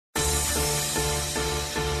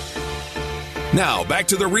Now, back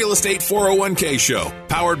to the Real Estate 401k Show,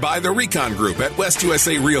 powered by the Recon Group at West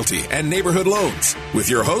USA Realty and Neighborhood Loans, with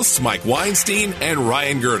your hosts Mike Weinstein and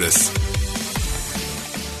Ryan Gertis.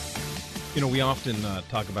 You know, we often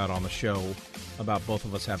talk about on the show about both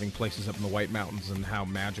of us having places up in the White Mountains and how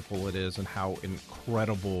magical it is and how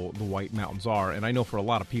incredible the White Mountains are. And I know for a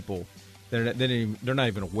lot of people, they're not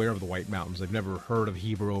even aware of the White Mountains. They've never heard of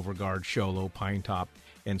Heber, Overgard, Show Low, Pine Top,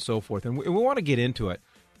 and so forth. And we want to get into it.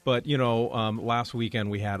 But, you know, last weekend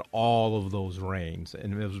we had all of those rains,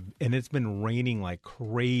 and it's been raining like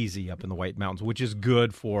crazy up in the White Mountains, which is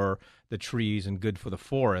good for the trees and good for the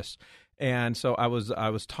forest. And so I was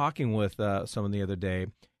talking with someone the other day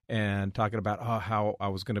and talking about how I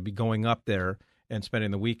was going to be going up there and spending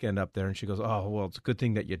the weekend up there. And she goes, "Oh, well, it's a good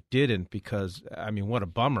thing that you didn't because, I mean, what a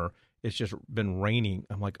bummer. It's just been raining."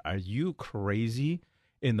 I'm like, "Are you crazy?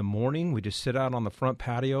 In the morning, we just sit out on the front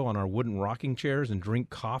patio on our wooden rocking chairs and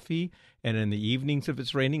drink coffee. And in the evenings, if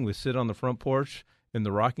it's raining, we sit on the front porch in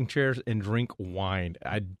the rocking chairs and drink wine."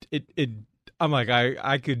 I'm like,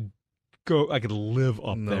 I could live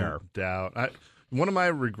up there. No doubt. One of my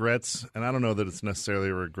regrets, and I don't know that it's necessarily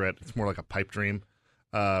a regret, it's more like a pipe dream.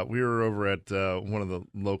 We were over at one of the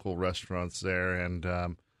local restaurants there,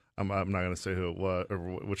 and I'm not going to say who it was or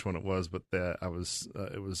which one it was, but it was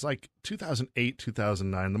like 2008,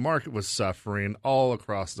 2009. The market was suffering all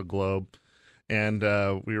across the globe, and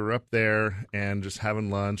we were up there and just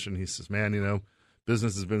having lunch, and he says, "Man, you know,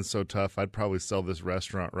 business has been so tough. I'd probably sell this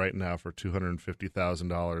restaurant right now for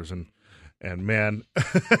 $250,000." And man,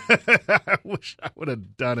 I wish I would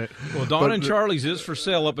have done it. Well, Don and Charlie's is for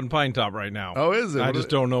sale up in Pine Top right now. Oh, is it? I just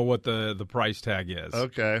don't know what the price tag is.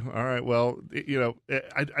 Okay, all right. Well, you know,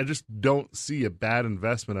 I just don't see a bad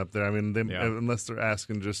investment up there. I mean, unless they're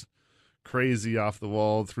asking just crazy off the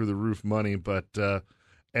wall, through the roof money. But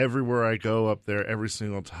everywhere I go up there, every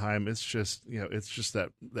single time, it's just that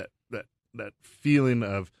feeling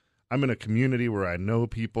of I'm in a community where I know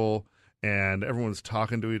people. And everyone's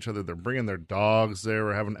talking to each other. They're bringing their dogs there.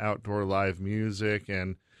 We're having outdoor live music,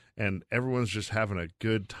 and everyone's just having a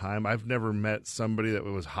good time. I've never met somebody that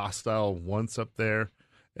was hostile once up there.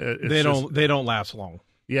 They don't last long.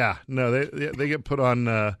 Yeah, no, they get put on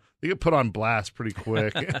blast pretty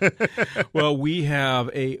quick. Well, we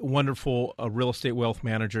have a wonderful real estate wealth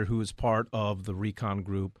manager who is part of the Recon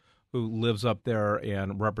Group, who lives up there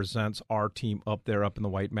and represents our team up there up in the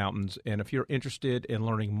White Mountains. And if you're interested in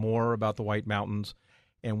learning more about the White Mountains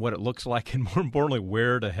and what it looks like, and more importantly,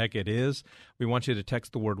 where the heck it is, we want you to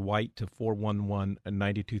text the word white to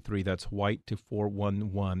 411-923. That's white to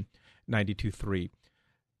 411-923.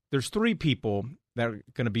 There's three people that are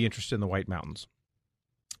going to be interested in the White Mountains.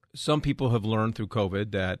 Some people have learned through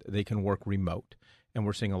COVID that they can work remote, and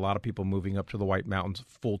we're seeing a lot of people moving up to the White Mountains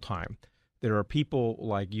full time. There are people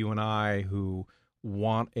like you and I who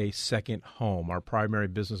want a second home. Our primary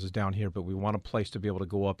business is down here, but we want a place to be able to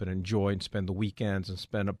go up and enjoy and spend the weekends and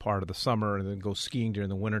spend a part of the summer and then go skiing during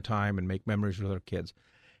the wintertime and make memories with our kids.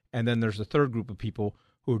 And then there's a third group of people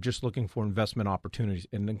who are just looking for investment opportunities,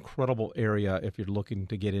 an incredible area if you're looking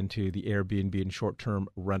to get into the Airbnb and short-term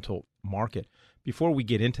rental market. Before we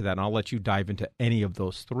get into that, and I'll let you dive into any of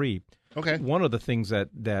those three. Okay. One of the things that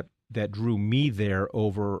drew me there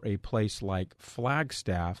over a place like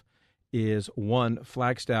Flagstaff is, one,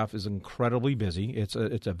 Flagstaff is incredibly busy. It's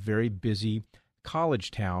a very busy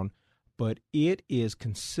college town, but it is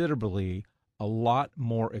considerably a lot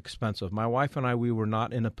more expensive. My wife and I, we were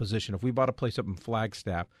not in a position. If we bought a place up in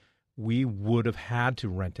Flagstaff, we would have had to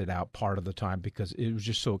rent it out part of the time because it was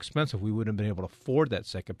just so expensive. We wouldn't have been able to afford that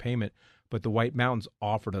second payment, but the White Mountains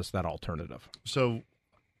offered us that alternative. So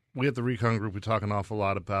we at the Recon Group, we talk an awful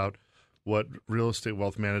lot about what real estate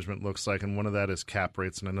wealth management looks like, and one of that is cap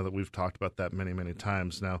rates, and I know that we've talked about that many, many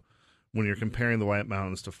times. Now, when you're comparing the White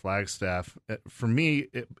Mountains to Flagstaff, for me,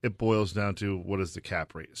 it boils down to what is the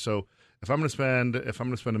cap rate. So if I'm going to spend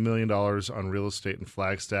 $1 million on real estate in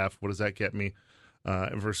Flagstaff, what does that get me?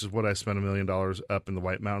 Versus what I spend $1 million up in the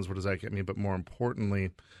White Mountains, what does that get me? But more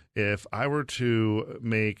importantly, if I were to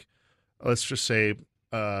make, let's just say,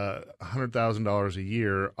 $100,000 a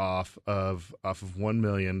year off of $1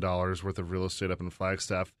 million worth of real estate up in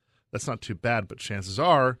Flagstaff, that's not too bad. But chances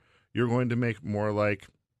are you're going to make more like,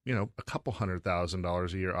 you know, a couple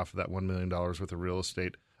 $100,000 a year off of that $1 million worth of real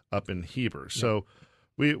estate up in Heber. Yeah. So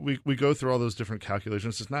we go through all those different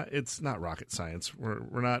calculations. It's not rocket science.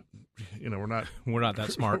 We're not that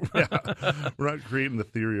smart. We're not creating the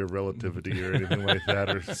theory of relativity or anything like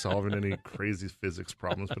that, or solving any crazy physics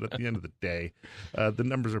problems. But at the end of the day, the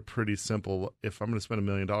numbers are pretty simple. If I'm going to spend $1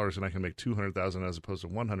 million and I can make $200,000 as opposed to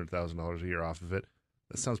 $100,000 a year off of it,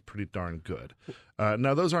 That sounds pretty darn good.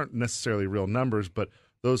 Now, those aren't necessarily real numbers, but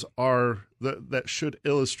those are that should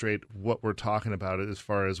illustrate what we're talking about as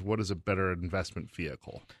far as what is a better investment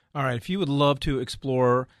vehicle. All right. If you would love to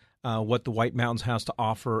explore what the White Mountains has to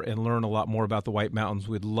offer and learn a lot more about the White Mountains,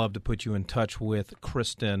 we'd love to put you in touch with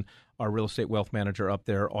Kristen, our real estate wealth manager up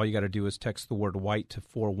there. All you got to do is text the word white to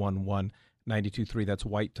 411-923. That's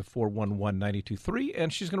white to 411-923.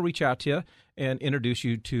 And she's going to reach out to you and introduce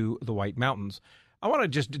you to the White Mountains. I want to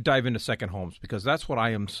just dive into second homes because that's what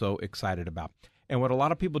I am so excited about. And what a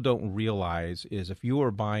lot of people don't realize is if you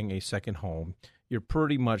are buying a second home, you're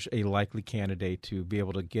pretty much a likely candidate to be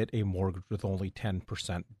able to get a mortgage with only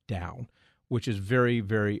 10% down, which is very,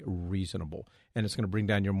 very reasonable. And it's going to bring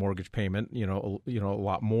down your mortgage payment, a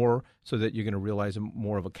lot more, so that you're going to realize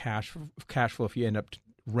more of a cash flow if you end up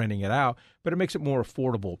renting it out. But it makes it more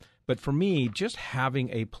affordable. But for me, just having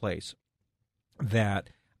a place that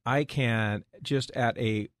I can just at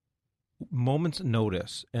a moment's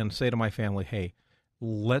notice and say to my family, hey,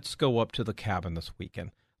 let's go up to the cabin this weekend.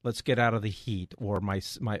 Let's get out of the heat. Or my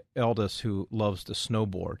eldest, who loves to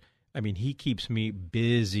snowboard, I mean, he keeps me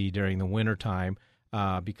busy during the wintertime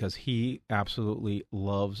because he absolutely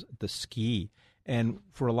loves the ski. And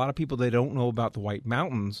for a lot of people, they don't know about the White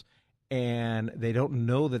Mountains, and they don't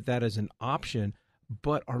know that that is an option,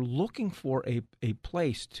 but are looking for a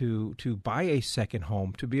place to buy a second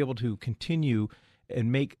home, to be able to continue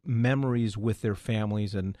and make memories with their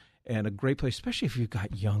families, and a great place, especially if you've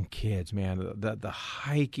got young kids, man. The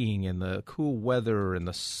hiking and the cool weather and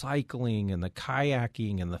the cycling and the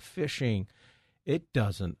kayaking and the fishing, it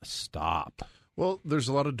doesn't stop. Well, there's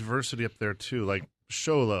a lot of diversity up there, too. Like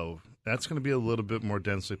Show Low, that's going to be a little bit more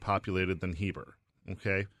densely populated than Heber,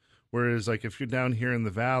 okay? Whereas, like, if you're down here in the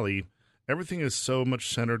valley, everything is so much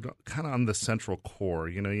centered kind of on the central core.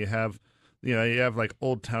 You have like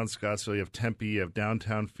Old Town Scottsdale, you have Tempe, you have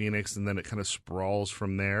downtown Phoenix, and then it kind of sprawls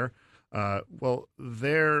from there. Well,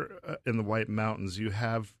 there in the White Mountains, you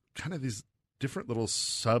have kind of these different little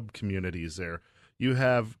sub-communities there. You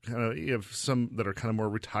have some that are kind of more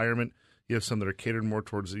retirement. You have some that are catered more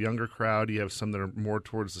towards the younger crowd. You have some that are more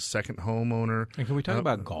towards the second homeowner. And can we talk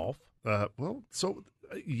about golf?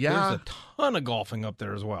 Yeah. There's a ton of golfing up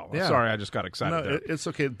there as well. Yeah. Sorry, I just got excited. No, there. It's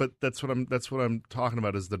okay, but that's what I'm talking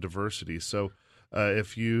about is the diversity. So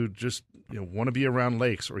if you just want to be around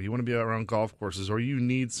lakes, or you want to be around golf courses, or you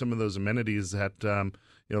need some of those amenities that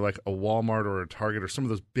like a Walmart or a Target or some of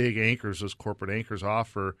those big anchors, those corporate anchors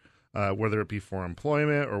offer, whether it be for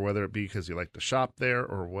employment or whether it be because you like to shop there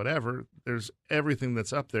or whatever, there's everything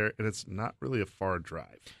that's up there, and it's not really a far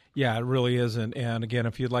drive. Yeah, it really isn't. And again,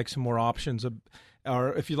 if you'd like some more options,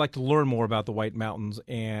 or if you'd like to learn more about the White Mountains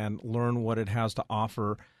and learn what it has to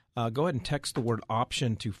offer, go ahead and text the word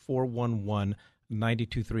option to 411-923.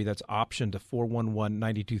 That's option to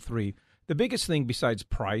 411-923. The biggest thing besides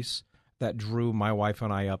price that drew my wife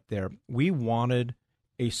and I up there, we wanted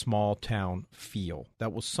a small town feel.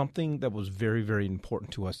 That was something that was very, very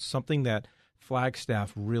important to us, something that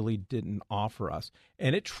Flagstaff really didn't offer us.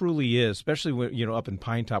 And it truly is, especially when, up in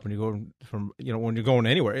Pine Top, when you go from, when you're going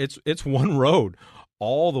anywhere, it's one road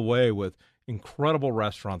all the way with incredible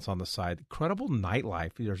restaurants on the side, incredible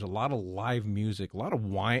nightlife. There's a lot of live music, a lot of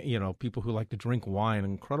wine, people who like to drink wine,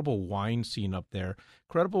 incredible wine scene up there,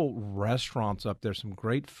 incredible restaurants up there, some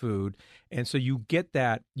great food. And so you get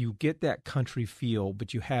that country feel,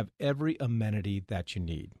 but you have every amenity that you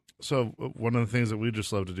need. So one of the things that we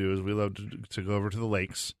just love to do is we love to go over to the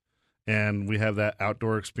lakes, and we have that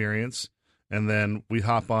outdoor experience, and then we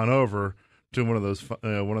hop on over to one of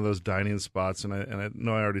those dining spots. And I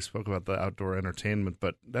know I already spoke about the outdoor entertainment,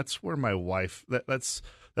 but that's where my wife that's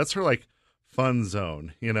her like fun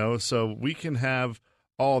zone, So we can have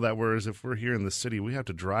all that. Whereas if we're here in the city, we have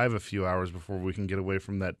to drive a few hours before we can get away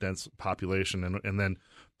from that dense population and then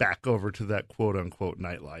back over to that quote-unquote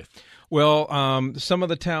nightlife. Well, some of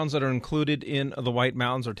the towns that are included in the White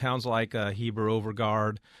Mountains are towns like Heber,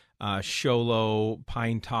 Overgard, Show Low,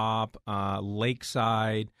 Pine Top,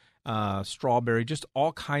 Lakeside, Strawberry, just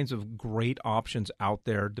all kinds of great options out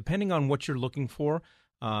there. Depending on what you're looking for,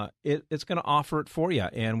 it's going to offer it for you.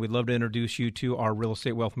 And we'd love to introduce you to our real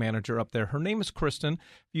estate wealth manager up there. Her name is Kristen.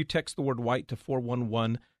 You text the word white to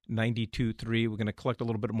 411-923. We're going to collect a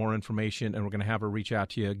little bit more information, and we're going to have her reach out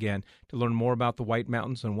to you again to learn more about the White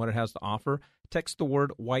Mountains and what it has to offer. Text the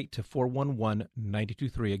word white to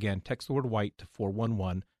 411-923. Again, text the word white to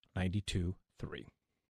 411-923.